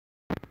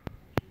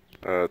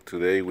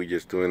Today we're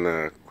just doing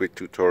a quick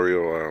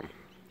tutorial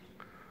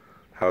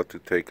how to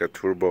take a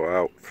turbo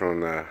out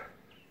from a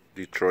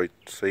Detroit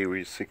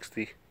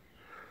s60.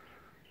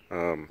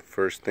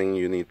 First thing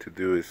you need to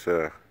do is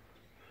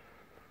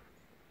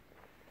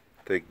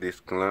take these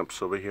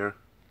clamps over here,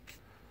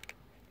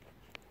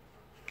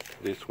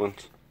 these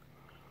ones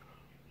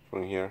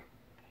from here,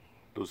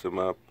 loosen them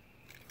up,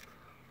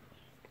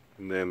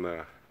 and then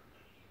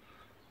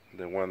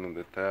the one on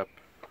the top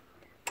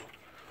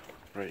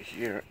right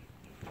here,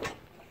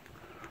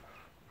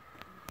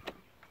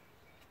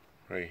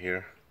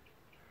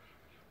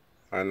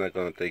 I'm not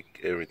gonna take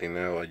everything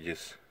out, I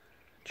just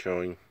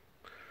showing.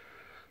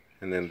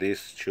 And then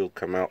this should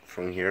come out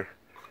from here,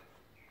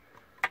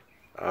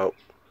 out,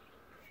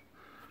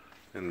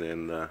 and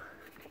then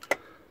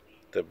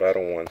the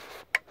bottom one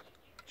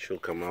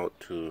should come out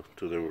to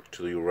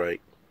the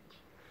right.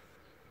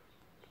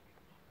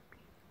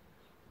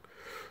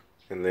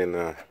 And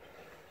then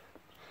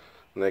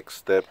next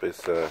step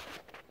is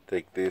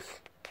take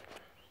these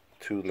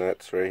two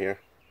nuts right here,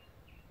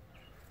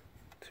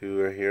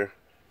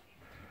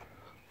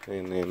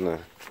 and then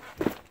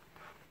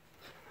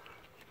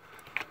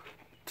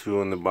two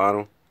on the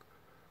bottom.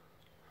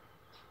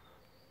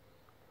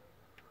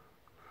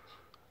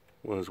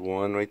 There's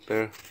one right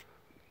there,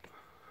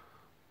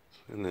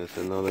 and there's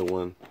another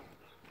one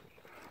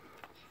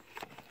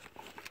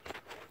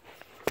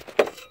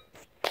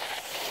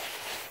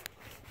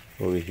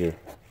over here.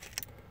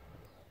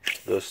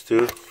 Those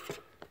two,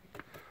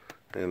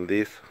 and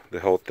these,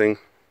 the whole thing,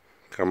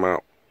 come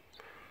out,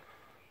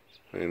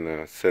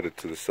 and set it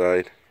to the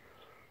side.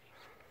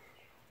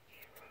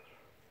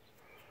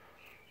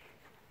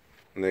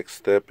 Next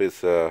step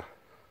is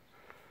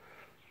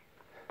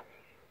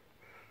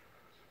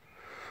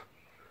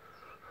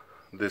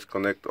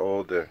disconnect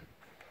all the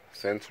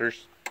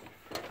sensors.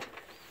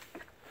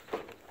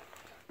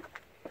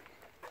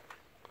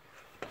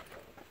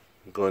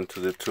 Go into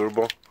the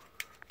turbo.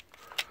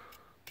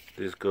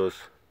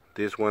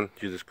 This one,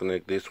 you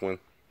disconnect this one,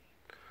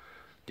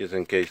 just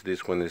in case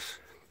this one is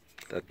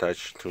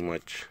attached too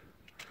much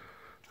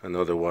and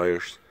other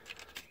wires.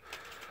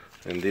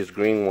 And this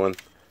green one,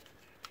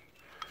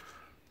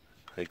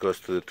 it goes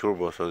to the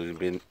turbo, so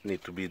it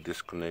need to be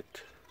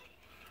disconnected.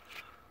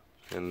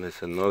 And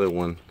there's another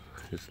one,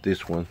 it's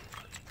this one,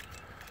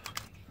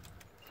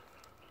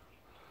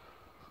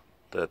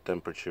 the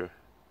temperature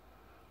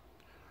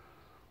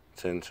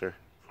sensor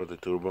for the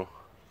turbo.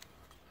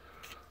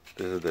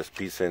 This is the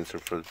speed sensor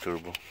for the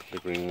turbo, the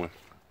green one.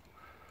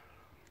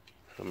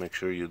 So make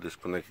sure you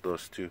disconnect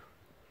those two.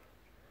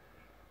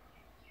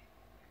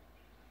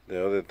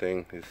 The other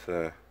thing is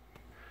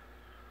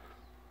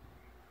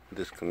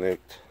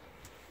disconnect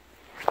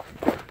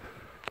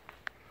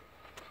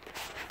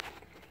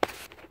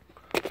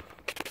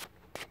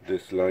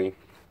this line,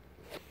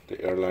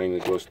 the air line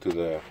that goes to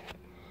the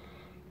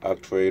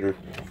actuator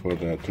for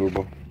the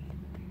turbo.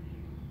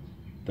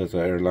 That's the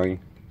air line.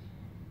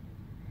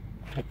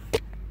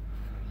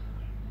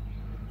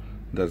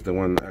 That's the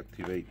one that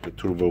activates the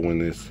turbo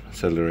when it's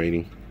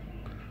accelerating.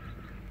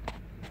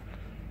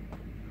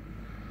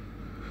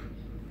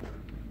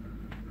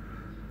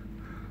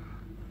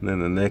 And then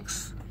the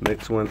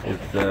next one is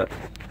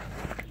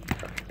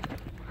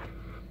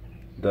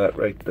that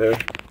right there.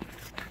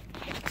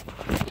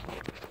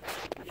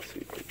 Let's see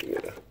if we can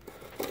get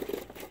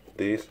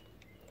these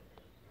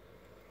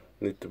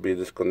need to be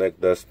disconnected.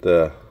 That's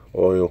the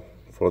oil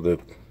for the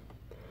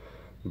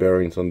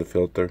bearings on the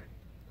filter,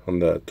 on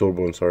the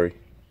turbo, I'm sorry.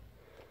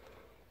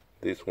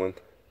 This one.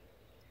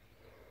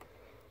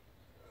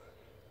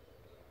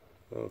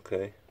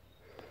 Okay.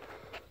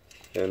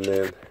 And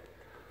then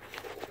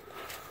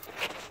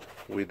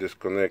we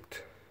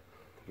disconnect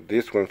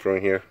this one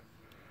from here.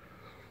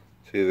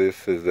 See,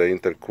 this is the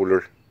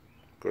intercooler,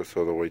 goes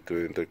all the way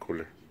to the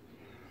intercooler.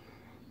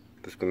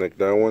 Disconnect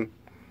that one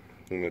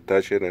and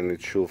attach it, and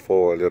it should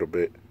fall a little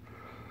bit.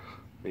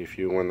 If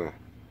you want to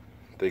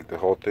take the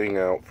whole thing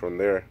out from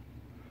there,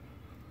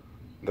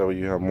 that way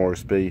you have more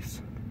space.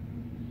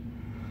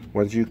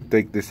 Once you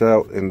take this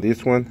out, and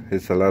this one,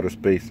 it's a lot of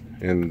space,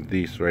 and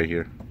these right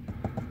here.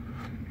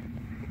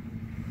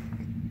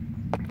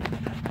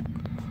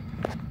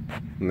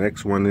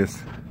 Next one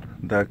is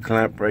that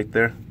clamp right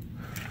there.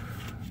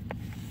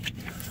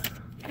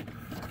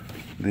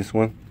 This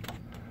one,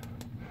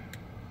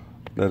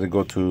 let it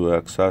go to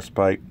exhaust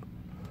pipe.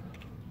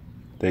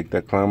 Take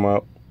that clamp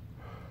out,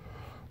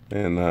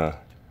 and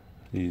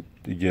you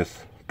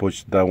just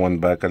push that one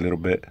back a little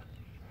bit.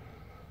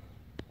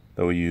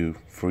 That way you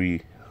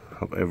free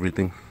of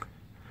everything.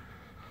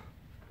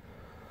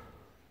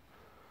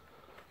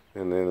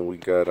 And then we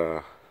got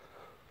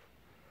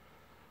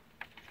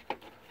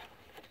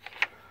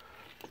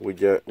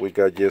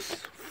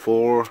just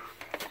 4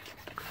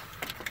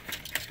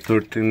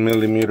 13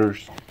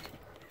 millimeters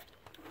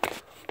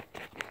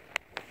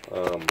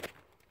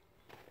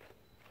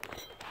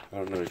I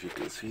don't know if you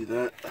can see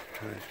that.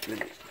 Let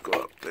me go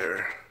up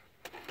there.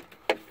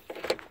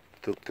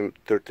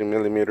 13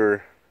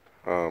 millimeter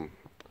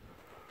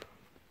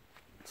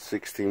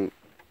 16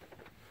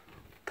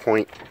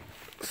 point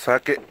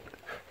socket.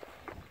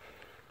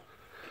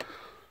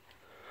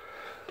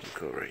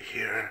 Go right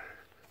here.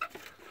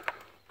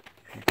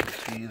 You can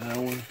see that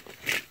one.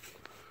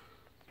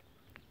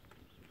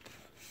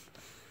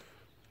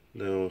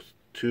 Those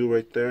two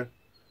right there.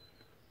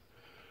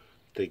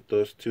 Take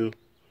those two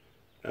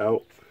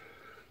out,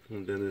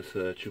 and then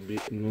it should be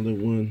another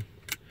one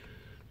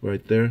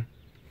right there,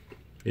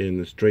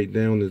 and straight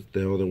down is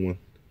the other one.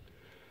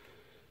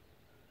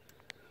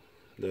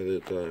 That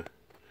is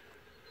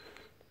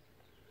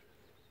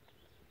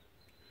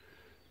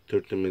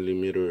 13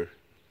 millimeter,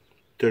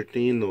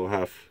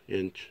 13.5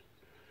 inch,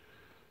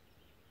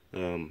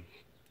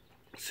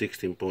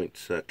 16-point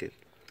socket,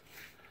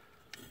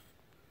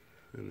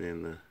 and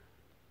then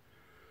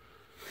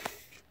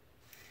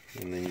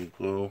you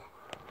go.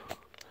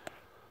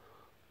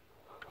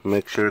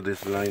 Make sure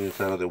this line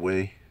is out of the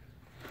way.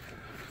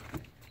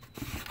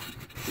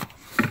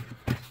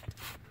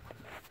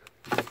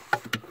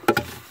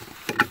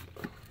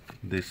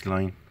 This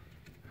line,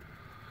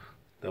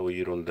 that way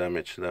you don't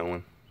damage that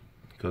one,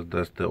 because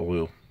that's the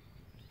oil.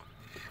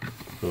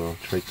 So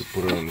try to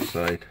put it on the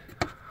side.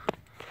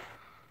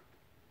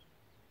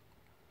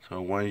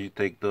 So once you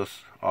take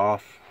those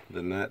off,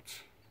 the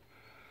nuts,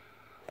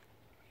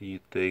 you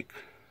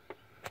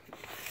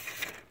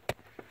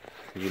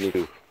need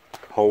to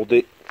hold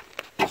it,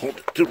 hold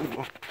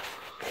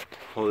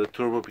the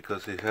turbo,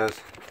 because it has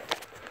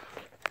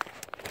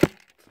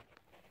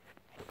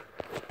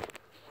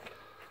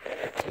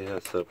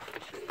a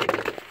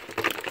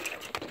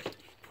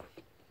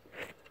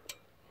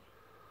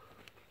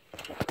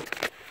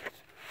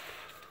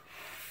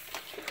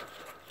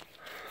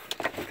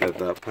got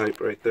that pipe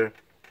right there,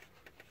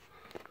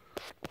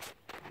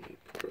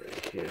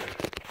 right here.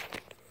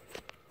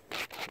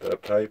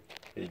 That pipe,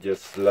 it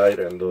just slide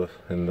in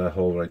that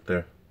hole right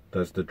there.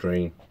 That's the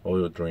drain,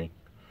 oil drain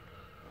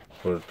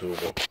for the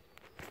turbo,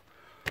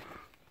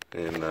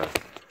 and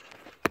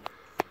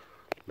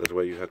that's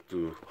why you have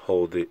to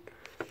hold it.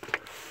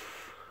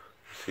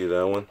 See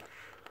that one?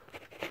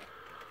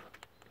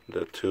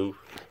 The tube,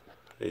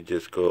 it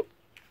just go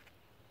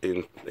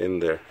in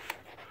there.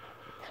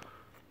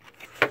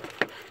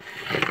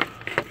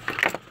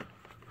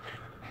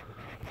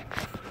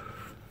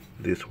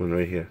 This one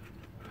right here,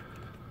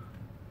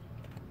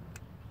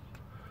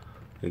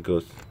 it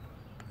goes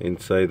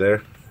inside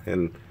there,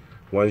 and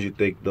once you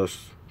take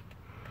those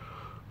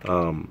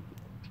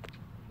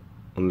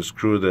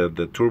unscrew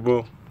the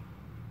turbo,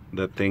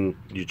 that thing,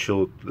 you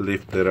should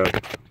lift it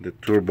up, the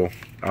turbo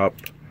up,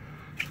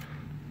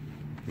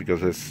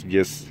 because it's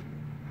just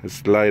a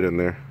slide in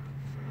there.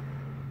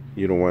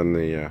 You don't want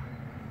to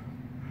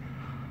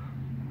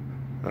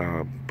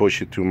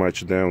push it too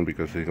much down,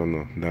 because it's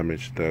gonna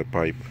damage that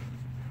pipe.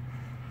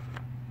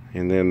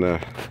 And then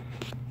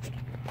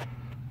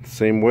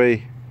same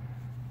way,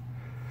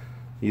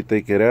 you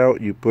take it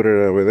out, you put it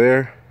over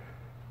there,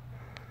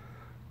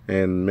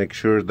 and make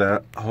sure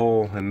that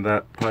hole in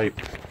that pipe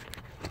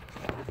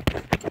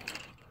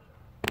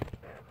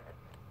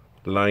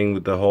line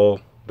with the hole,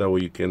 that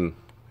way you can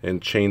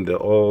change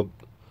all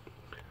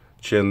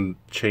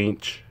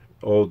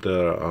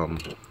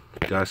the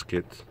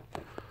gaskets.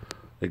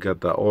 They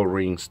got the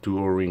O-rings, 2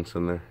 O-rings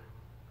in there,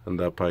 in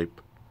that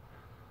pipe.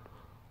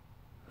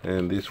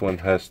 And this one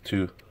has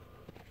 2.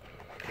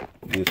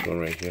 This one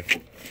right here.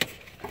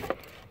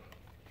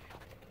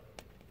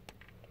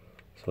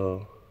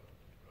 So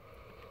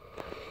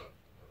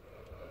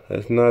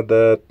it's not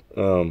that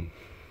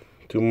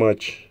too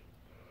much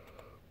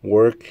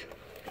work.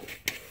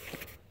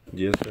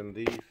 Just in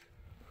these.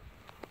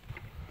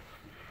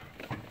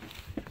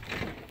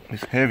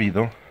 It's heavy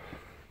though.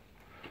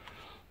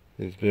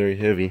 It's very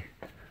heavy.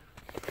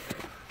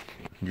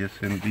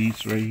 Just in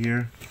these right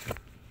here,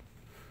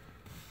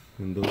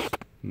 and those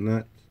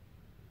nuts,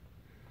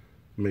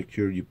 make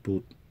sure you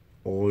put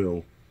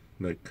oil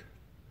like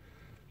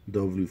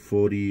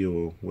W40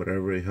 or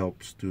whatever. It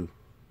helps to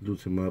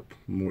loosen them up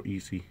more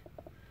easy.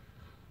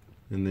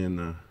 And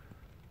then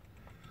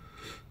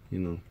you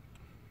know,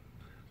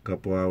 a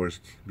couple hours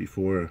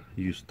before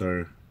you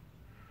start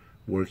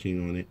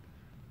working on it,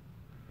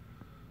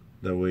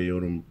 that way you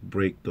don't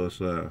break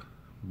those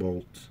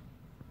bolts.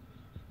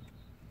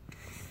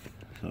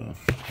 So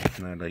it's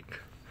not like,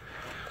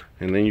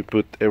 and then you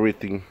put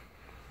everything,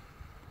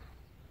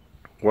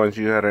 once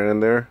you had it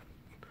in there,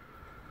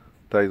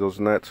 tie those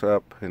nuts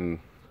up and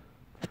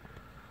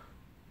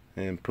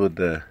put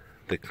the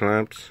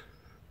clamps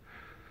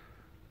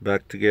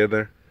back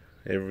together,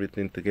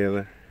 everything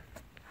together.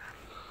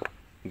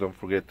 Don't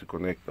forget to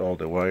connect all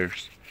the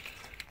wires,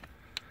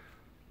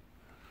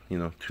 you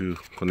know, 2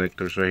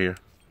 connectors right here,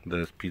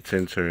 the speed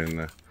sensor and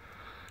the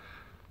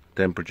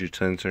temperature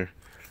sensor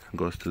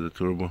goes to the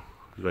turbo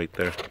right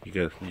there.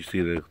 You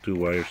see the 2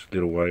 wires,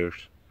 little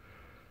wires.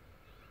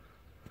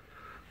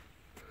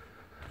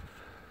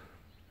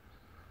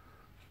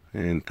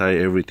 And tie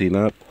everything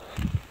up.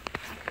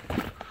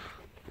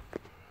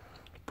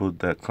 Put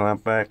that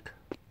clamp back.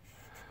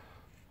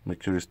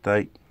 Make sure it's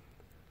tight.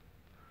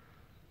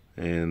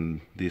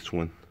 And this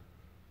one,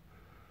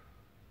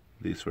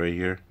 this right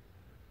here,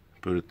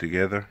 put it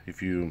together.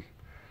 If you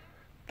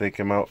take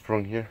them out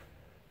from here,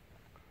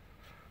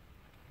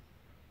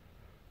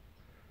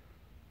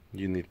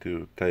 you need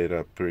to tie it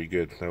up pretty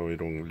good, that way it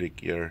don't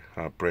leak air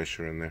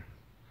pressure in there.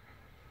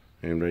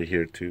 And right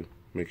here too,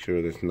 make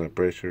sure there's not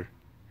pressure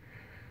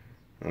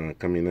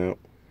coming out.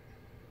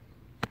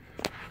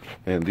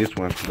 And this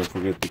one, don't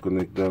forget to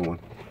connect that one,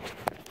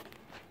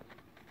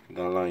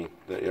 that line,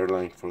 the air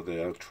line for the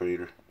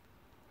actuator.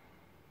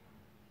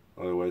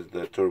 Otherwise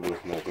the turbo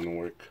is not going to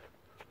work.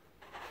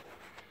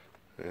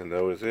 And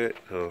that was it.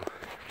 So,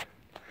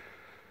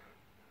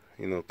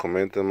 you know,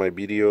 comment on my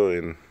video,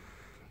 and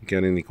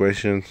got any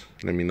questions,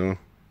 let me know.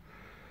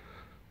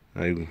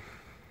 I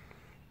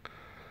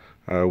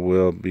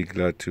will be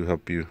glad to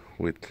help you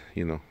with,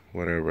 you know,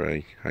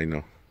 whatever I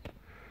know.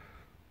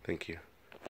 Thank you.